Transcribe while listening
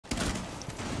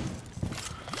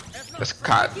It's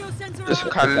cut. It's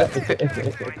cut.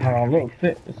 It's a calm little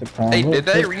fit. It's a calm Hey, little did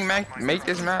they fit. make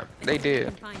this map? They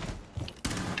did.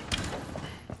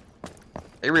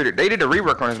 They did a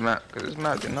rework on this map because this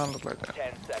map did not look like that.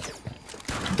 10 seconds.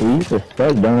 We used to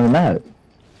start down the map.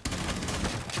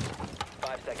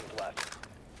 5 seconds left.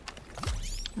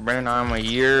 Brandon, I'm a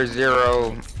year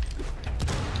 0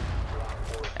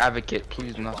 advocate.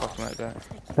 Please do not talk to me like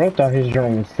that. Bro thought his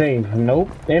drone was safe. Nope.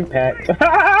 Impact.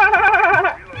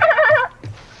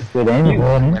 Good aim,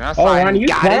 When outside and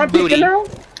got his booty. Now?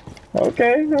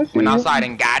 Okay, I see. Went outside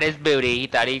and got his booty. He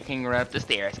thought he can run up the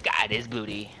stairs. Got his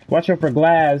booty. Watch out for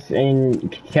glass in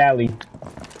Cali.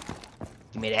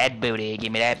 Give me that booty.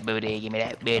 Give me that booty. Give me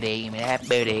that booty. Give me that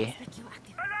booty.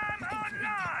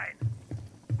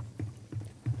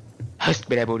 Husk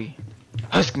me that booty.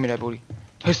 Husk me that booty.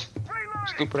 Husk.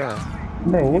 Stupid ass.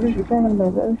 Bro, what are you talking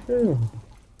about, bro?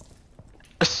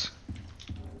 Husk.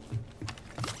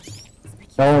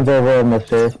 No one's over on the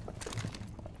stairs.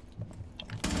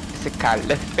 It's a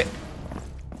caliphate.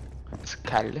 It's a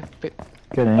caliphate.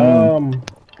 Good aim.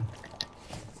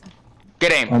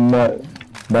 Good aim. I'm not.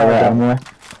 I'm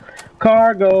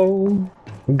Cargo.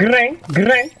 Grang,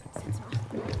 grang.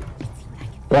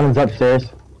 One is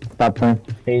upstairs. Stop playing.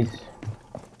 Peace.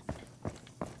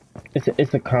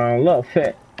 It's a con love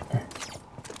fit.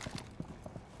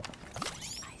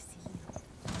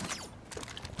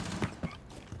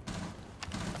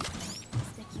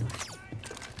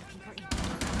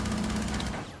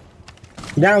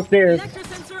 Downstairs. Electro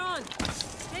sensor on.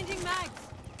 Changing mags.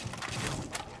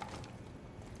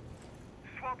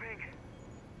 Swapping.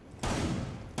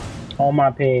 On my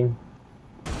ping.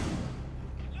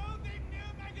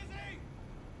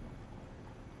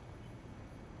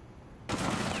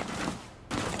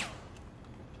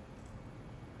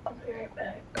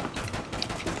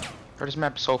 Bro, this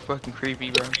map is so fucking creepy,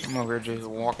 bro. I'm over here just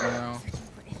walking around.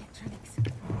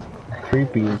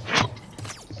 Creepy.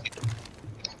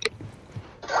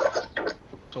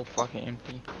 So fucking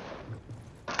empty.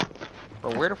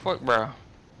 Bro, where the fuck, bro?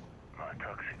 My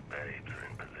toxic babes are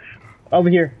in position. Over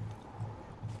here.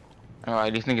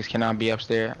 Alright, these niggas cannot be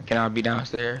upstairs. Cannot be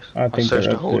downstairs. I think searched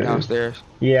they're the whole upstairs. downstairs.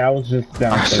 Yeah, I was just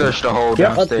downstairs. I searched the whole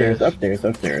yep, downstairs.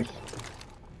 upstairs.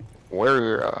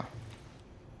 Where,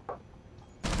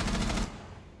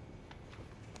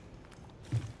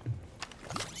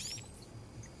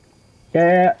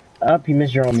 Yeah, up, he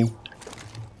missed your on me.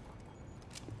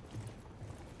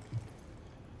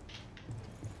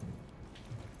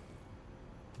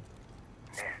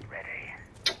 Ready.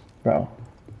 Bro.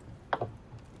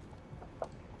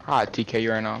 Ah, TK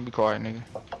you right now. Be quiet, nigga.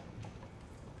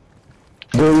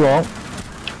 Do you want?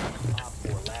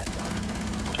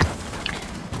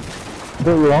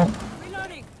 Do you want?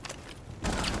 Reloading.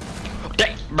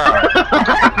 Okay, bro.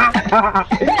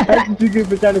 That's what you get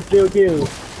for trying to steal kills.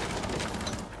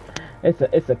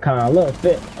 It's a con little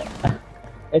fit.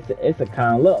 It's a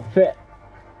con little fit.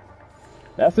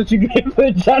 That's what you get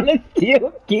for trying to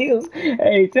steal kills.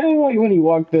 Hey, tell me when he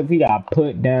walked up, he got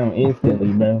put down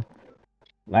instantly, bro.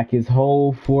 Like his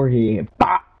whole forehead,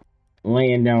 pop,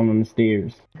 laying down on the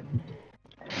stairs.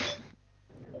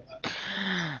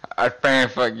 I fan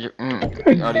fuck you.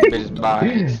 All these bitches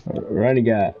biased. Ronnie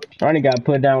got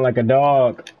put down like a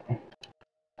dog.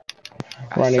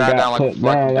 I sat down like a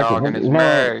fucking dog in his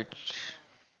marriage.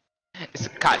 It's a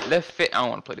cot left fit. I don't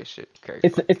want to play this shit. Crazy.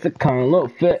 It's a con little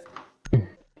fit.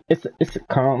 It's a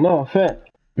con little fit.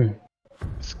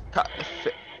 It's a cot left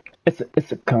fit.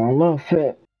 It's a con little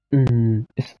fit.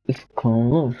 It's a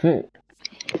con little fit.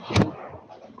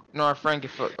 No, our friend can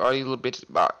fuck all these little bitches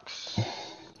box.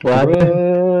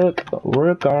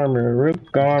 Rook armor,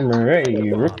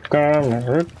 hey, rook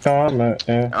armor,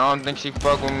 I don't think she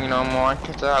fuck with me no more. I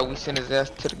can tell we send his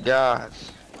ass to the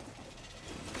gods.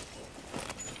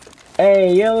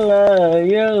 Hey, you love.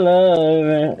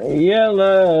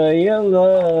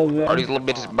 All these little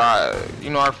bitches by,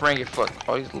 you know, our friend get fucked.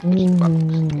 All these little bitches box.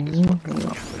 Niggas fucking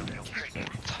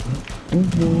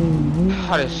me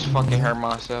up. I just fucking hurt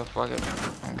myself. Fuck it.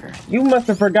 Okay. You must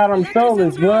have forgot I'm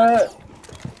soulless, bud.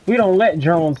 We don't let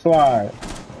drones slide.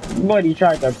 Buddy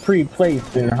tried to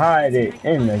pre-place and hide it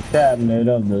in the cabinet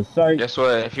of the site. Guess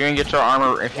what? If you didn't get your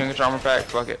armor, pack,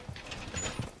 fuck it.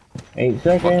 8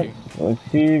 seconds. Let's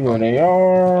see where they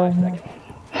are.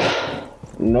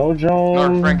 No drone.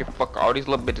 No, Frank, fuck all these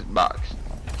little bitches box.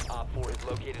 Op 4 has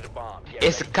located a bomb.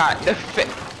 It's a cot. The fit.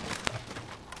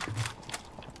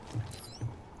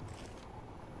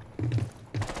 You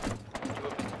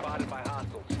have been spotted by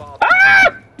hostiles. Follow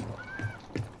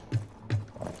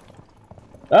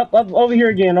Up, over here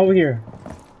again, over here.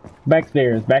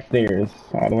 Backstairs.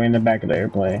 All the way in the back of the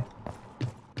airplane.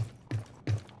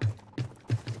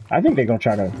 I think they're gonna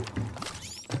try to.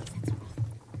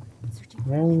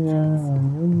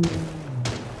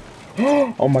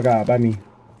 Oh my god, by me.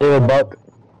 Hey, Buck.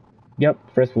 Yep,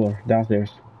 first floor,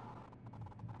 downstairs.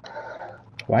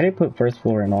 Why they put first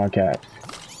floor in all caps?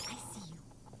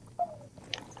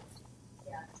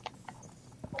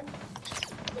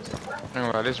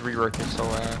 Anyway, this rework is so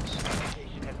ass.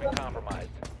 Location has been compromised.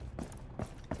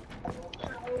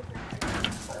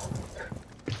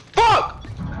 Fuck!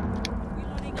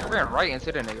 I ran right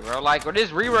into the nigga, bro. Like,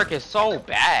 this rework is so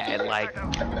bad. Like,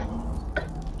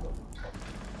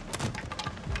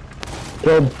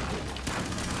 Killed.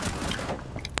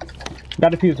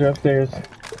 Got a fuser upstairs.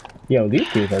 Yo, these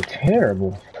dudes are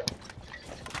terrible.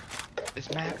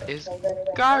 this map is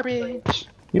garbage.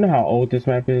 You know how old this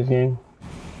map is, gang?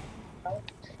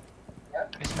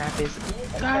 This map is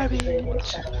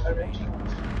garbage.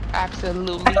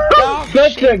 Absolutely dog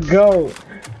Such shit. a goat.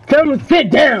 Tell him to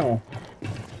sit down.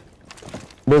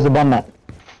 There's a bomb map.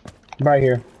 Right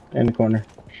here, in the corner.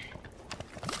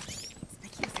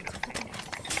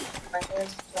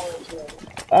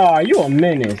 Oh, you a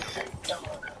menace.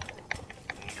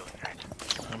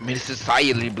 Miss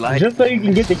society blood. Just so you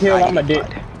can get the kill, I'm a dick.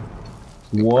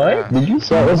 What? Did you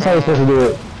say that's how you're supposed to do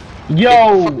it?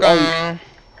 Yo!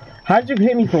 How'd you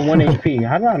hit me for 1 HP?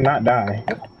 How did I not die?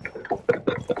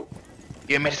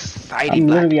 You made society I'm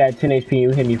blood. literally at 10 HP,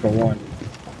 you hit me for 1.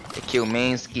 They kill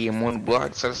Mainski in 1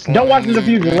 block. So Don't watch the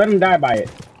diffuser, let him die by it.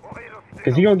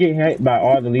 Cause he gonna get hit by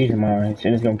all the Legion mines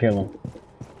and it's gonna kill him.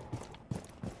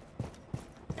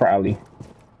 Probably.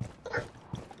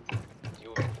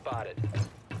 You have been spotted.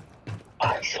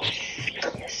 I'm so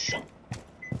serious.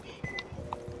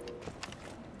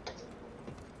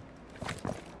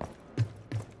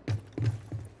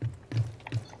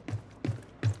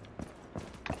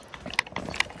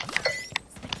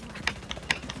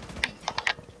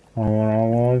 I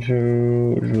want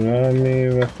you to love me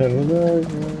with the love.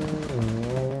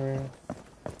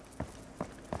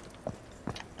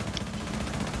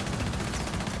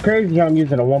 Crazy how I'm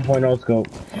using a 1.0 scope.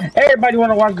 Everybody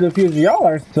wanna watch the diffuser. Y'all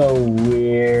are so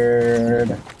weird.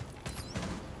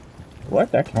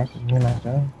 What? That counts as one last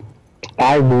time.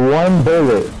 I have 1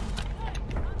 bullet.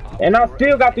 And I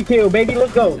still got the kill, baby.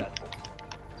 Let's go.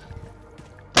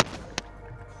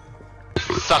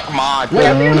 Suck my Wait,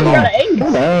 I think I got an ace.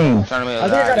 Dang. Trying to make I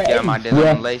think I got an get my ace. dinner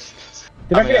Yeah. laced.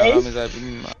 Did I get an ace?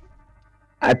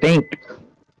 I think.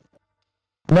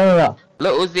 No.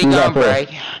 Look, Uzi You got gun 4. break.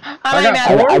 I I got got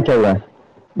 4. I killed one.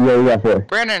 Yeah, you got 4.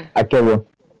 Brandon, I killed one.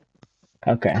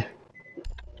 Okay.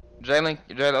 Jalen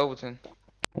Overton.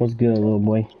 What's good, little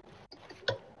boy?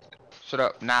 Shut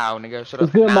up now, nigga. Shut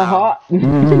What's up good, now. my heart?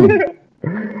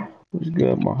 Mhm. What's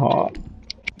good, my heart?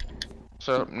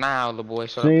 Shut up now, little boy.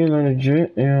 Shut up. Sail on the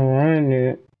jet and run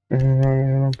it. Gotta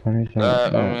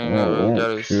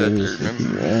set your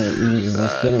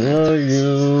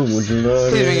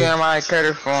Please begin my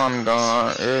credit form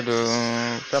gone. It do.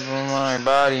 Top of my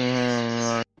body.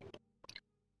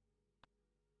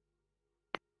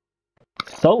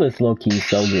 Solus low key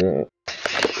so good.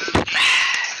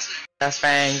 Got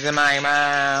fangs in my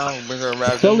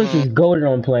mouth. Solus is golden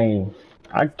on playing.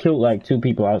 I killed like 2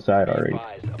 people outside already.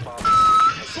 Advised, a bomb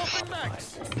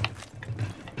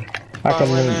I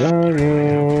can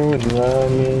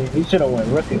love you. He should have went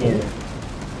rook again.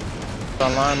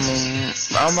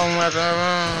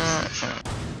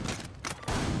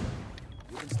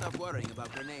 You can stop worrying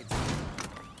about grenades.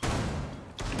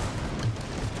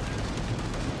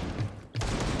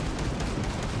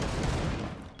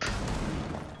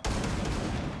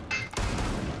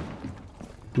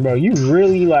 Bro, you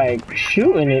really like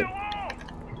shooting it.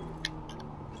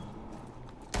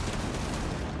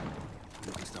 You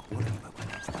can stop worrying about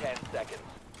grenades. 10 seconds.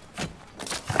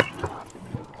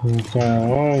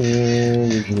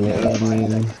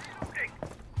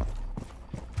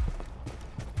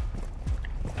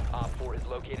 Op 4 has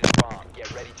located a bomb.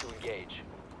 Get ready to engage.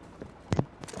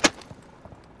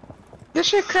 This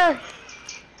shit cray.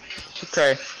 Shit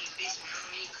cray.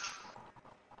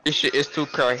 This shit is too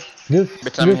cray. Does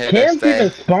Cam even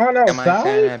spawn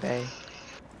outside?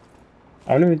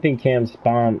 I don't even think Cam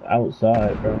spawned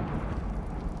outside, bro.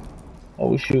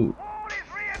 Oh shoot.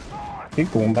 He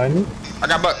going by me. I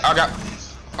got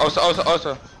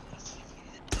Osa.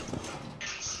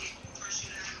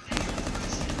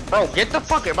 Bro, get the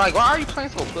fuck out. Like, why are you playing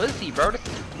so pussy, bro? This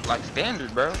is like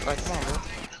standard, bro. Like, come on, bro.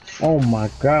 Oh my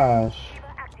gosh.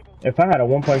 If I had a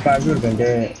 1.5, you would have been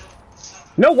dead.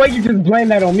 No way you just blame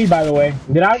that on me, by the way.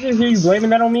 Did I just hear you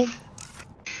blaming that on me?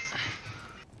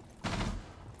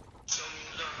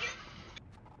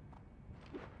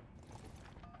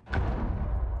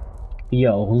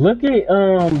 Yo, look at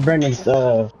Brendan's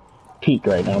peak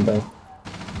right now, bro.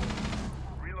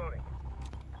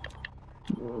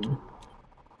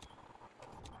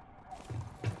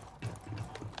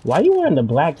 Why you wearing the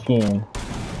black skin?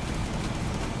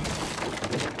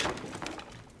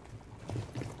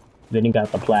 Then he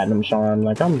got the platinum charm.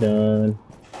 Like, I'm done.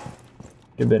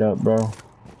 Give it up, bro.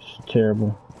 It's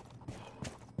terrible.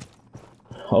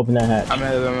 Open that hatch.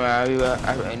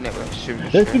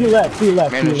 Let's see the left, see the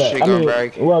left, see the left.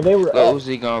 I mean, well, they were.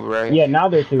 Uzi gonna break. Yeah, now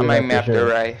they're through. I might map the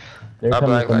right. They're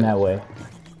coming from that way.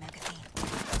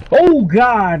 Oh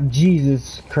God,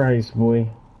 Jesus Christ, boy!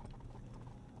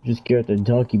 Just scared the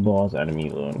donkey balls out of me,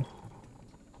 Lord.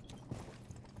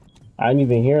 I didn't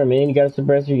even hear him, man. You got a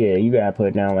suppressor? Yeah, you gotta put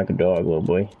it down like a dog, little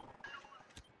boy.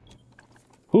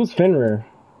 Who's Fenrir?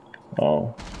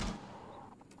 Oh,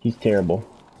 he's terrible.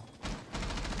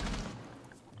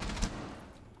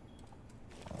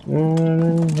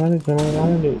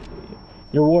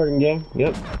 You're warden, gang.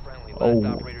 Yep.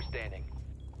 Oh.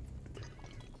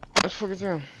 Let's fucking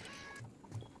through.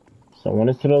 Someone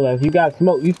is to the left. You got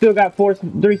smoke. You still got 3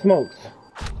 smokes.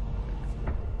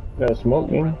 You got a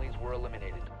smoke, gang.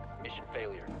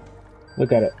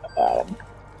 Look at it.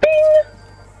 Bing!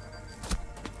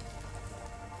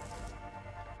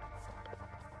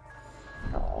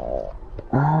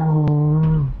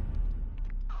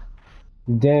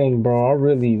 Dang, bro, I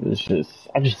really was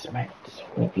I just smacked so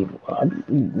many people.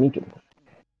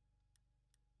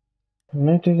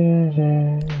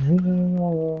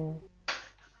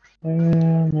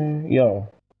 Yo.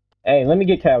 Hey, let me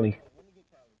get Callie.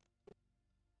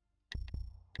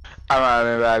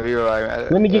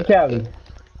 Let me get Callie.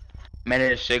 Man,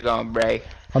 this shit gonna break.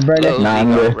 I'm breaking. Nah,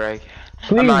 I'm good. Break.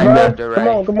 Please,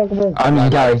 bro. Come on. I'm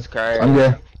good. I'm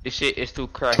good. This shit is too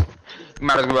crazy. You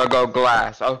might as well go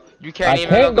glass. Oh, you can't I even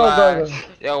can't go go glass. glass.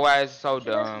 Yo, why is so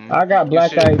dumb? I got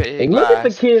black eyes. Hey, look at the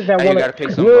kids that want want to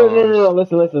pick some No.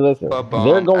 Listen.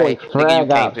 They're going Hey,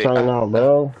 frag out right now,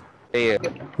 bro. Yeah.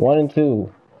 1 and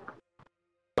 2.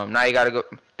 Now you gotta go.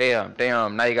 Damn.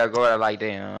 Now you gotta go out like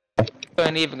damn.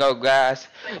 Couldn't even go glass.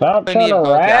 Stop trying to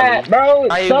rat, bro.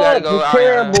 It sucks. It's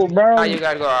terrible, bro. Now you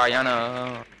gotta go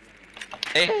Ariana.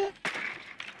 Hey.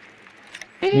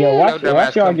 Yo,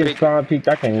 watch y'all get spawn peaked.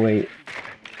 I can't wait.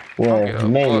 Well,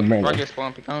 mainly Brandon.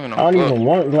 I don't even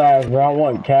want glass, bro. I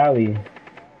want Callie.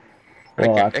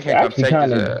 Well, I actually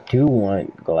kind of do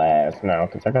want glass now,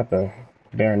 because I got the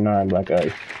Bear 9 Black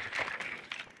Ice.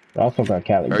 I also got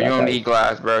Callie Black Ice. You don't need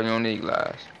glass, bro. You don't need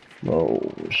glass. Bro,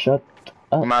 shut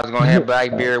up. You might as well have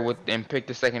Blackbeard and pick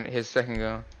his second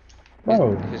gun.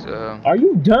 Bro, are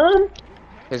you dumb?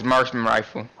 His marksman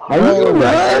rifle. Are you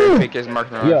dumb? Pick his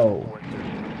marksman rifle. Yo.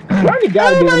 Ronnie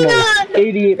gotta be the most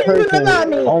idiot person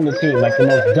on the team, like the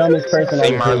most dumbest person on the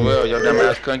team. Might as well. Your dumb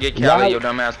ass couldn't get Callie, your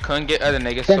dumb ass couldn't get other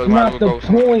niggas, so you might as well go. That's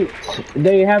not the point.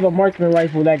 They have a marksman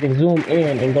rifle that can zoom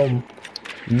in and go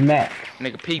max.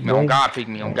 Nigga, peek me. On God, peek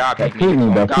me. On God, peek me.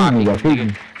 On God, peek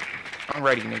me. I'm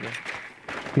ready, nigga.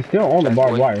 He's still on the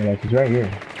barbed wire, like he's right here.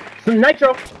 Some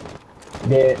nitro.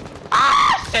 Dead.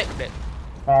 Ah, shit.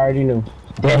 I already knew.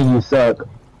 Damn, you suck.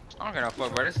 I don't give a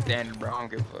fuck, bro. This is standard, bro. I don't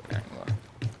give a fuck anymore.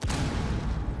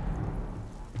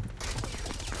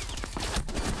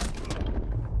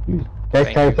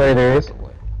 Best type player there is.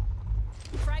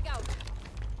 Frag out.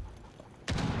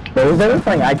 But was ever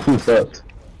playing IQ sucks?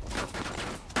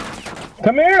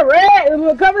 Come here,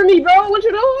 Red! Cover me, bro! What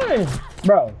you doing?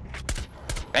 Bro.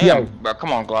 Damn, yo, bro,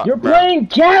 come on, Glock. You're playing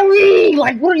Callie!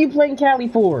 Like, what are you playing Callie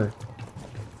for?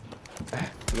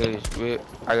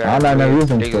 I got a real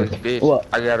ridiculous bitch. What?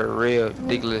 I got a real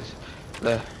ridiculous.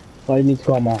 Why you need to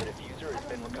call mom?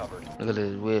 Look at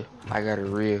this whip. I got a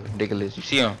real ridiculous. You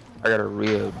see him? I got a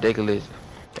real ridiculous.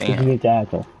 Damn. You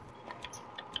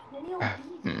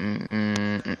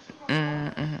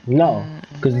no,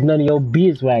 because none of your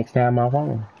beeswax down my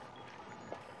phone.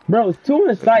 Bro, it's 2 in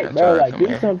the sight, bro. Like,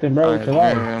 do something, bro.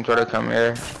 I'm trying to come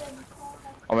here.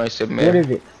 I'm gonna submit. What is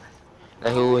it?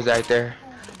 Like, who was right there?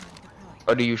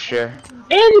 Or do you share?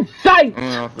 In sight!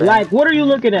 Like, what are you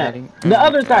looking at? The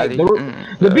other side.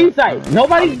 The B side.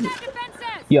 Nobody's...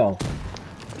 Yo.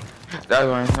 That's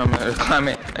why I'm gonna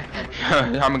comment.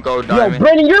 I'm gonna go diamond. Yo,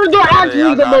 Brandon, you're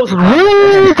actually the most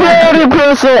retarded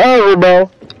person ever, bro.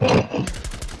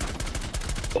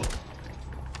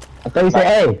 I thought you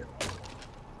said A.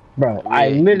 Bro, I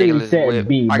literally said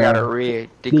B, bro. I got a red.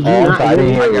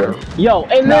 Yo,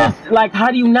 and this, like,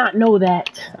 how do you not know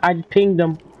that? I pinged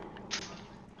them.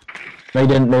 No, you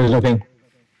didn't. There was no ping.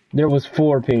 There was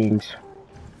 4 pings.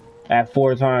 At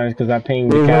 4 times, because I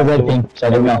pinged the castle,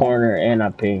 every corner, and I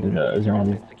pinged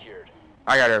Zero.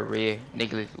 I got a red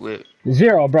Nicholas whip.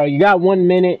 0, bro. You got 1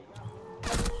 minute.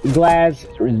 glass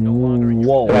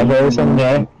wall. Did I hear something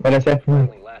there? What I said?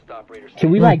 Last operator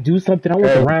Can we like do something? I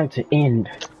want the round to end.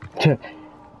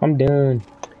 I'm done.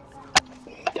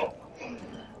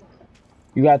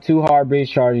 You got 2 hard base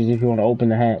charges if you want to open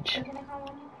the hatch.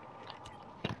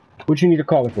 What you need to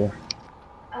call it for? First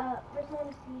I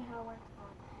want to see how it's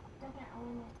going. Second, I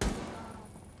want to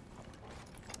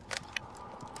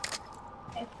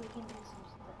see if we can do some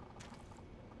stuff.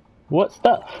 What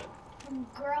stuff? Some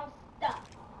girl stuff.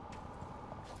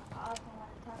 I also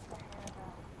want to talk to her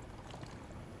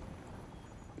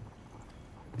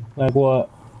about. Like what?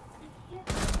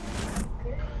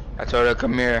 I told her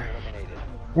come here.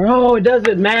 Bro, it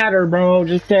doesn't matter, bro.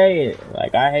 Just say it.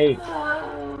 Like I hate.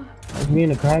 It's me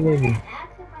and a crybaby.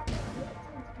 Ask about the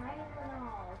some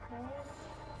Tylenol,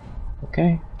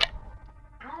 okay? Okay.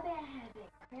 I've been having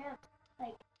cramps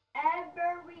like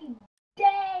every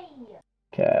day.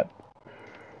 Cap.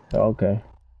 Okay.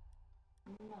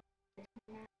 No,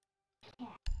 it's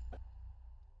not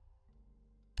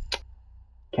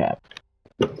Cap.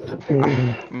 I don't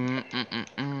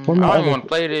even want to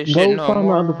play this shit no find my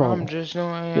more. other phone. I'm just doing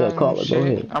Yeah, call it. Go shit.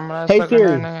 ahead. I'm not Hey sucking Siri.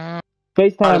 that nigga. Might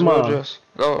as FaceTime well mom. just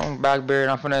go on Blackberry.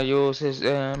 I'm finna use his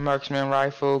marksman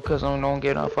rifle because I don't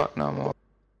get no fuck no more.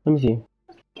 Let me see.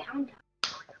 down.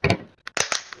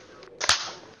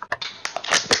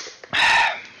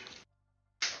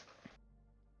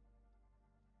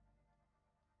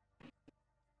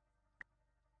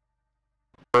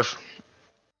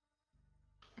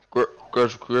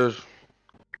 Chris.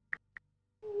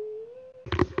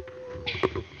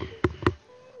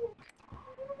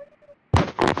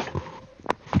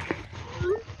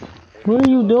 What are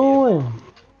you doing?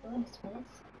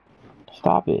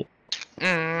 Stop it.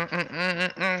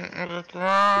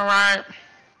 Alright.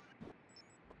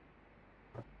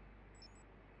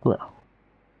 Well,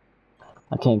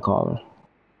 I can't call her.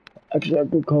 Actually, I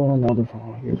could call her on the other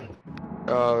phone here.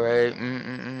 Alright.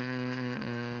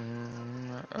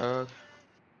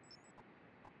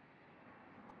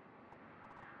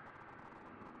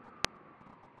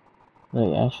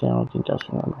 Wait, actually, I don't think that's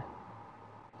her number.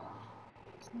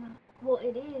 It's not. Well,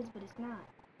 it is, but it's not.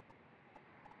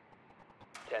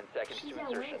 10 seconds She's to at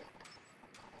insertion. work.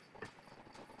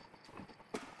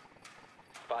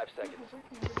 5 seconds.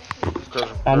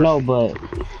 I know, but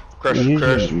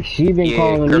usually she been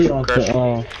calling me on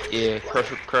the yeah,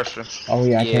 crush. Oh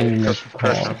yeah, I can't even make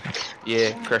crush. calls.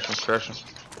 Yeah, crush.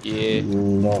 Yeah.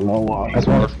 Don't know why. That's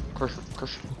one. Crush.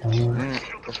 Crush.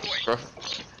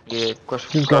 Yeah, crush.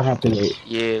 Just gonna have to wait.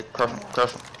 Yeah, crush.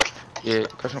 Yeah,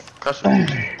 crush.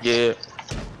 Yeah.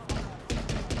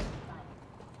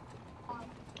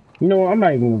 You know what? I'm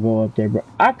not even gonna go up there, bro.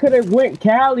 I could have went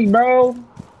Cali, bro.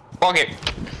 Fuck it.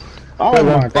 Oh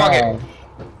my Fuck it. god.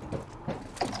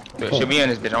 Dude, she'll be in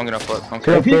this bitch. I don't give a fuck.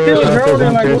 If you still a girl,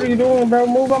 then like, what are you doing, bro?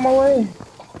 Move out my way.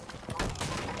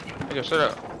 Nigga, shut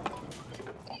up.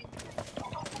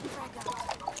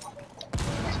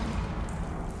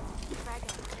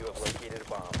 You have located a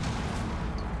bomb.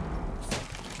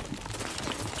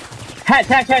 Hatch.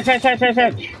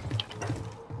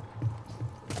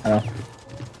 Oh.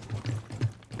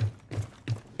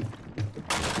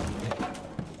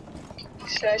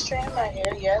 Should I straighten my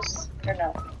hair? Yes or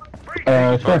no?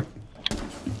 Sure.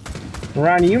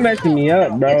 Ronnie, you messing me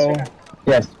up, bro.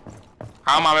 Yes.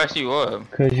 How am I messing you up?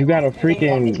 Cause you got a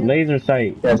freaking laser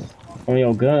sight Yes. on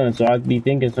your gun, so I'd be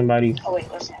thinking somebody. Oh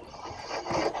wait, listen.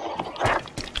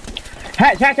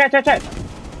 Hatch.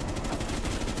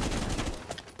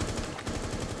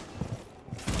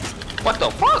 What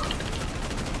the fuck?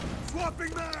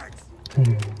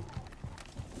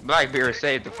 Blackberry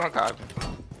saved the fuck out of him.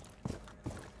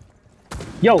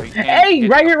 Yo, You can't hey, get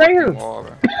right the here. fucking wall,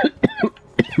 bro.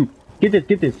 Get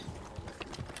this.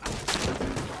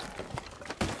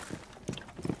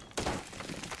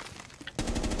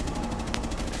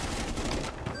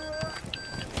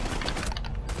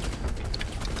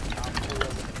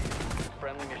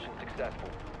 Friendly mission successful.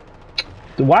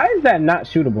 Why is that not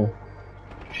shootable?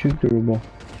 Shootable.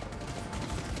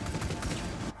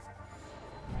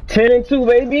 10-2,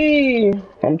 baby.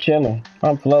 I'm chilling.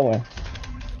 I'm flowing.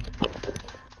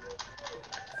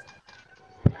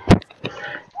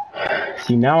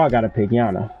 See, now I gotta pick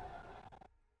Yana.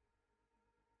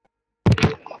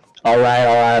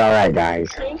 Alright, guys.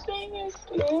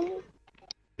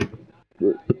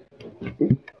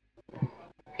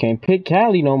 Can't pick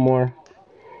Callie no more.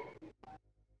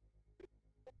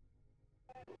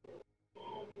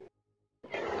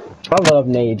 I love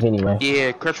nades anyway.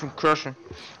 Yeah, crush him.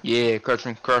 Yeah, crush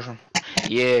him.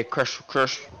 Yeah, crush.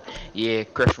 Yeah,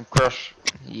 crush him.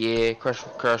 Yeah, crush.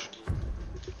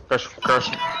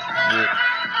 Yeah.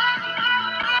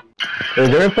 Hey,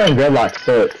 they're playing Gridlock,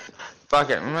 so it's... Fuck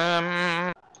it,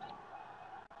 man.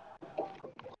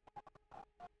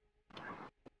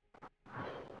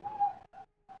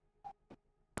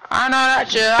 I know that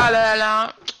shit all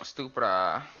along.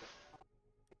 Stupid.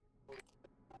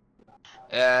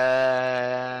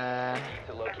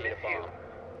 To locate a bomb.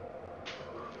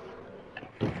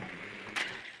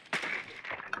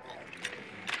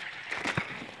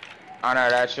 I know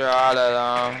that shit all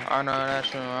along. I know that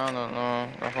shit all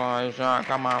along. That's why you trying to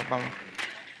come out from.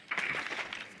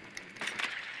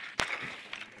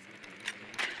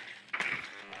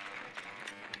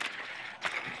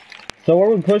 So what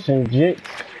are we pushing, Jits?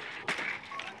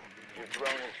 Your drone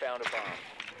has found a bomb.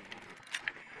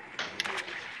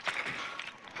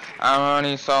 I'm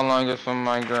only so long just for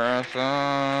my grandson.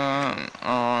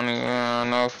 I don't even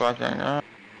know fucking. 10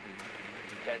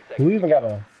 seconds. We even got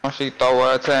a... She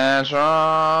throw a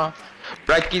tantrum.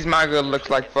 Brecky's my good looks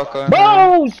like fucker.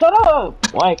 Bro, shut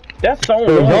up! Like, that's so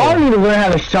Yo, y'all annoying. need to learn how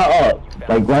to shut up.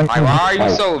 Like, when, Like, why are you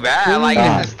like, so bad? Like,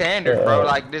 this is standard, bro.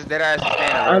 Like, this dead ass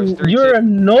standard. Bro. It's 3-2. You're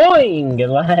annoying.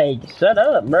 Like, shut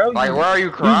up, bro. Like, why are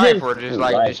you crying just, for? Just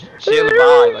like, just chill the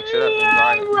vibe. Like, shut up and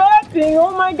I'm vibe. rapping.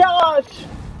 Oh my gosh.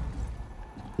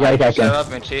 Yeah, I got Shut you.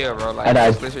 up and chill, bro. I Like,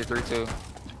 died. it's literally 3-2.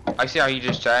 I see how you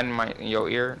just chatting in your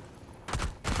ear.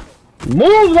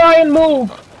 Move, Lion, move.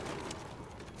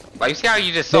 Like, you see how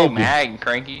you just so Thank you. mad and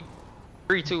cranky?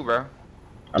 3-2, bro.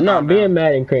 I'm not being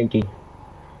mad and cranky.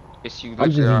 It's you I'm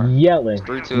literally just are. yelling. It's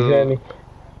 3-2. You feel me?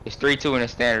 It's 3-2 in the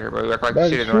standard, bro. You act like the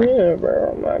That's shit is right. yeah,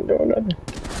 bro. I'm not doing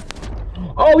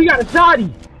nothing. Oh, he got a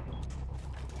shotty.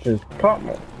 Just pop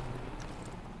me.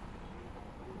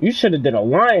 You should have did a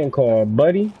lion call,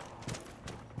 buddy.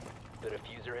 The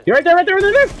diffuser has You're right there, right there,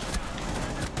 right there.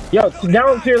 Yo,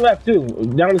 down to your left too.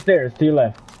 Down the stairs to your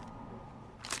left.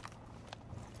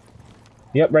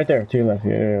 Yep, right there to your left.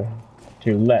 Yeah, to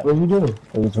your left. What do you do?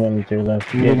 It was one to your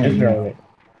left. Do Yeah, it just again. roll it.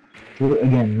 Do it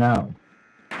again now.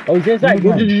 Oh, he's inside.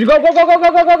 Go, Do it go, go, go, go,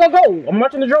 go, go, go, go, go. I'm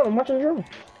watching the drone. I'm watching the drone.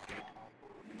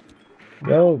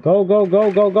 Go, go, go,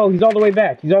 go, go, go. He's all the way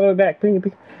back. He's all the way back. Ping,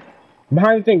 ping.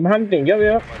 Behind the thing. Behind the thing. Yo,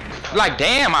 yo. Like,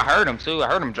 damn, I heard him, too. I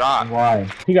heard him drop. Why?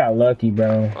 He got lucky,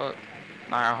 bro. Fuck.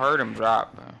 Like, I heard him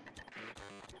drop, bro.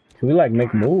 Can we like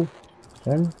make a move?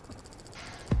 Son?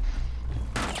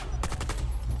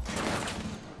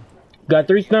 Got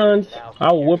 3 stuns.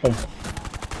 I will whip him.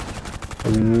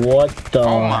 What the?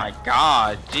 Oh my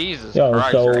god, Jesus Yo,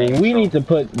 Christ. so your aim we so- need to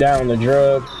put down the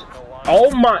drugs.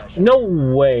 Oh my, no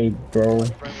way, bro.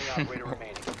 friendly operator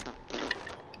remaining.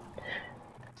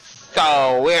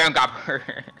 So, we don't got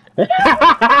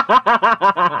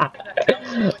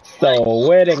So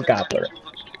wedding copper.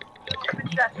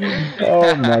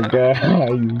 Oh my god,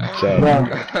 you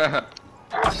joke.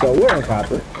 So we're in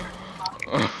copper.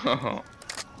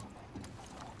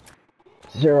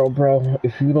 Zero, bro.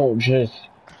 If you don't just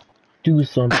do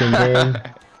something, man.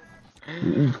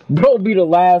 Don't be the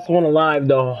last one alive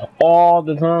though, all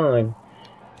the time.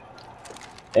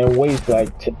 And waste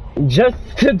like just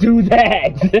to do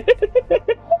that.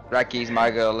 Rocky's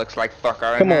my girl looks like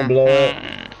fucker. Come on, blood.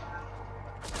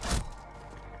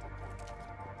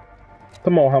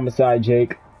 Come on, homicide,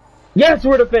 Jake. Yes,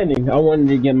 we're defending. I wanted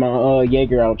to get my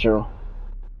Jaeger outro.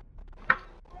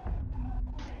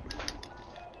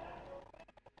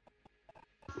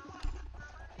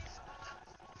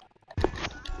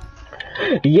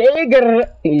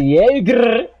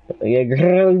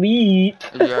 Jaeger lead.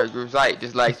 Yeah, you're right.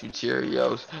 Just like some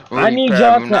Cheerios. I need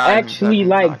y'all to actually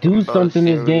like do something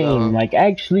this game. Like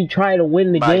actually try to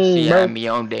win the game, bro. Me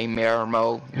on day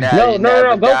mode. No.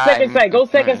 Go second side. Go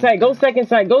second side. Go second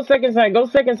side. Go second side. Go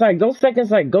second side. Go second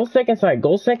side. Go second side.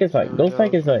 Go second side. Go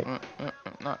second side.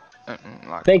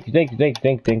 Thank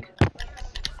you.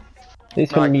 This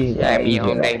gonna be yeah, me easy,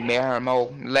 on right? day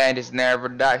mode. Land is never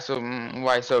die, so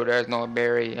why so there's no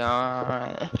berry.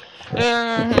 That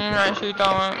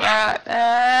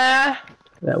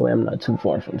way I'm not too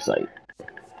far from sight.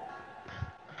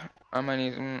 I'm gonna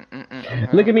need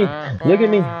Look at me. Look at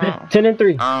me. 10 and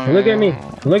 3. Look at me.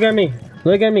 Look at me.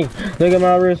 Look at me. Look at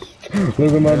my wrist.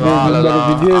 Look at my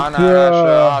business.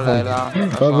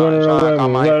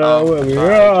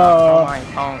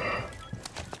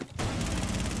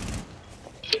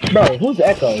 Bro, who's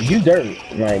Echo? You dirty.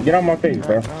 Like, get out my face,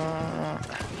 bro.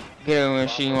 Get her when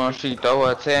she wants, she throw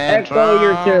a tantrum. Echo,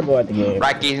 you're terrible at the game.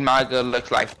 Rocky's my good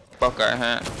looks like fucker,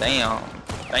 huh? Damn.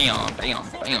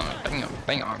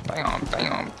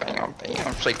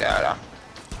 Shake that out.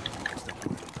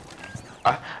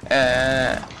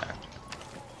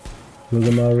 Look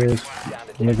at my wrist.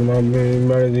 Look at my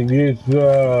wrist.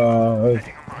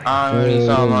 I really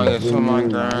saw my grandson.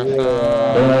 Don't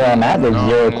know where I'm at, there's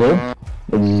 0 clue.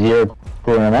 Zero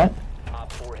cool on that.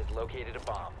 Op 4 has located a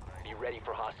bomb. Be ready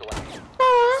for hostile action.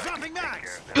 Dropping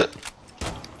knives!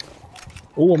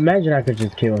 Oh, imagine I could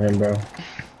just kill him, bro.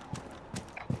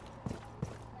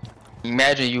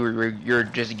 Imagine you're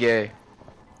just gay.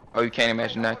 Oh, you can't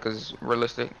imagine that because it's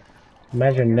realistic.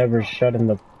 Imagine never shutting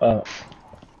the up.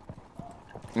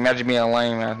 Imagine being a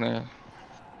lame ass nigga.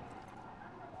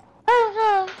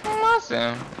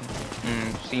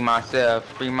 Myself. See myself,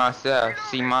 free myself,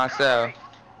 see myself.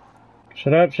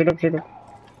 Shut up, shut up, shut up.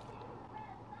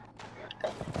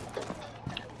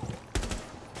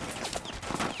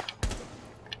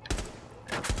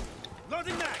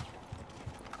 Loading mag!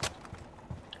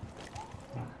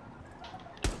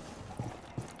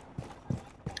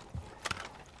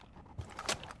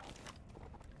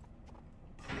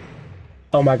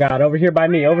 Oh my god, over here by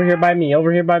me, over here by me,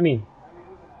 over here by me.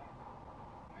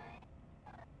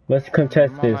 Let's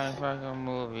contest this.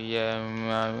 Movie,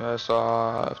 yeah, that's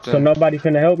all. So nobody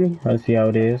finna help me? Let's see how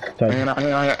it is. Two over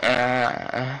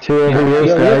Yo,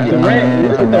 here,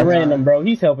 look at the random, bro.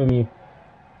 He's helping me.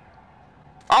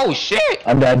 Oh shit!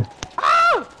 I'm dead.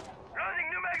 Ah!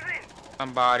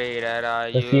 Somebody that I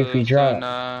Let's see if he drops.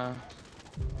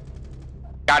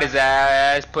 Got his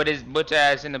ass, put his butch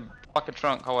ass in the fucking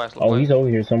trunk. Whole ass. Oh, he's over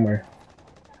here somewhere.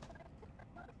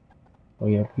 Oh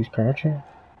yeah, he's crouching.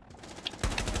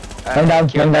 I'm down,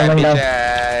 Kill I'm that down, I'm bitch down.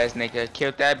 ass nigga.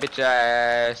 Kill that bitch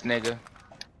ass nigga.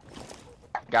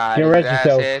 Got Get his rest ass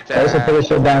yourself. hit Also put his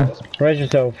shit down. Raise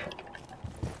yourself.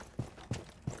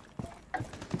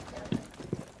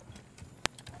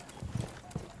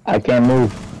 I can't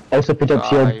move. Also pick up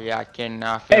shield. Yeah, I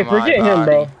cannot feel Hey, forget my him,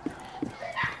 body. bro.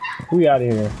 We out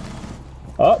of here.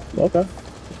 Oh, okay.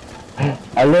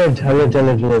 I lived.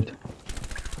 Reloading!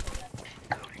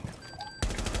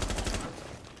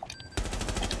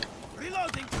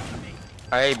 Cover me!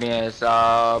 Hey, being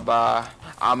sober,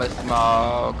 I'm a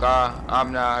smoker.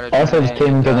 I'm not a Also just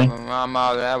came and killed me. I'm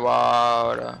all that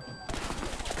water.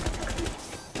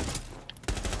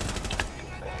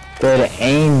 Good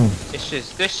aim. This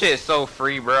shit is so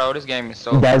free, bro. This game is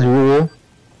so That's free. rule.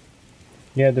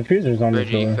 Yeah, the diffuser's on the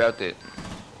Reggie door. felt it.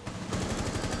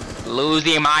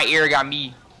 Losing my ear got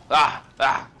me. Ah.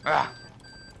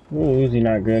 Ooh, Uzi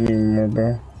not good anymore,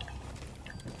 bro.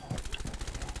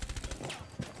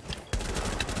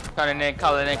 Calling in.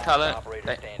 Damn.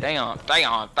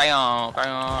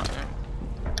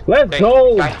 Let's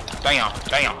go! Damn.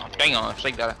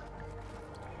 Shake that.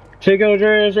 Shake your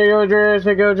dress, shake your dress,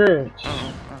 shake your dress.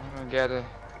 Together.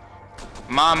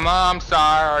 Mama, I'm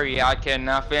sorry, I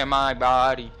cannot fit my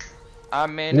body.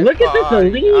 I'm in the Look at this party.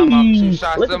 elite. I'm up 2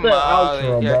 shots Look at of the Molly,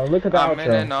 outro, yeah. bro. Look at the I'm in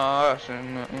outro. an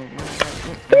ocean.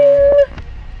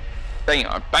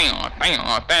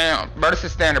 Damn. Bro, this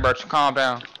is standard, bro. Calm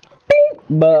down.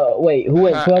 But wait, who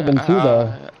went 12 and 2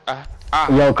 though?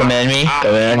 Yo, command me.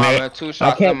 Command me.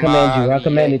 I can't command you. I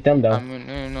commanded them though. I'm in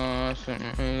an ocean.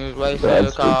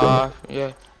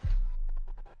 Yeah.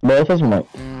 Both of them.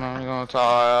 I'm gonna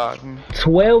talk.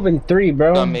 12 and 3,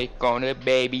 bro. Stomach on a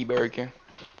baby burger.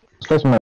 That's my